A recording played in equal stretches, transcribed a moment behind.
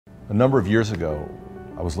A number of years ago,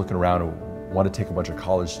 I was looking around and wanted to take a bunch of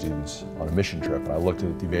college students on a mission trip, and I looked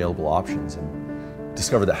at the available options and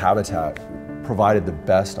discovered that Habitat provided the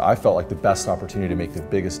best, I felt like the best opportunity to make the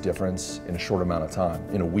biggest difference in a short amount of time,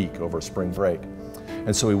 in a week over a spring break.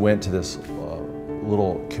 And so we went to this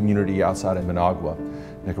little community outside of Managua,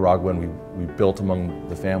 Nicaragua, and we built among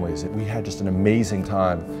the families. We had just an amazing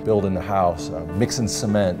time building the house, mixing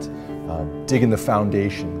cement, digging the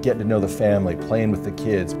foundation, getting to know the family, playing with the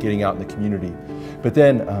kids, getting out in the community. But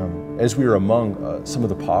then as we were among some of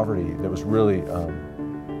the poverty that was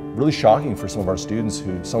really shocking for some of our students,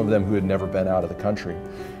 some of them who had never been out of the country.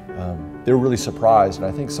 They were really surprised, and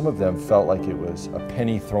I think some of them felt like it was a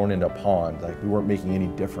penny thrown into a pond, like we weren't making any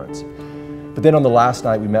difference. But then on the last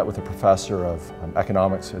night, we met with a professor of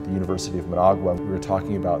economics at the University of Managua. We were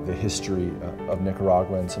talking about the history of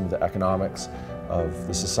Nicaragua and some of the economics of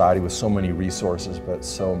the society with so many resources, but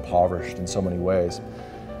so impoverished in so many ways.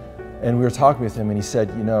 And we were talking with him, and he said,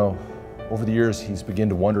 you know, over the years, he's begun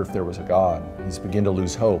to wonder if there was a God. He's begun to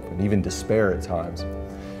lose hope and even despair at times.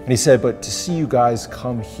 And he said, but to see you guys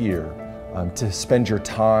come here, to spend your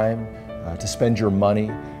time, to spend your money,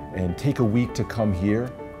 and take a week to come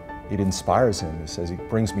here, it inspires him. He says, it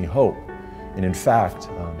brings me hope. And in fact,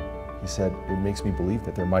 he said, it makes me believe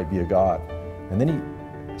that there might be a God. And then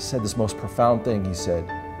he said this most profound thing. He said,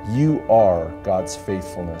 you are God's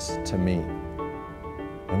faithfulness to me.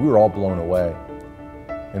 And we were all blown away.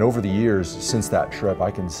 And over the years, since that trip, I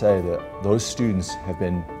can say that those students have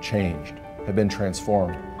been changed, have been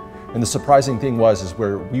transformed. And the surprising thing is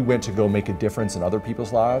where we went to go make a difference in other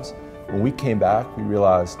people's lives, when we came back, we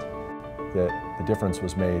realized that the difference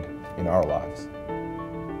was made in our lives.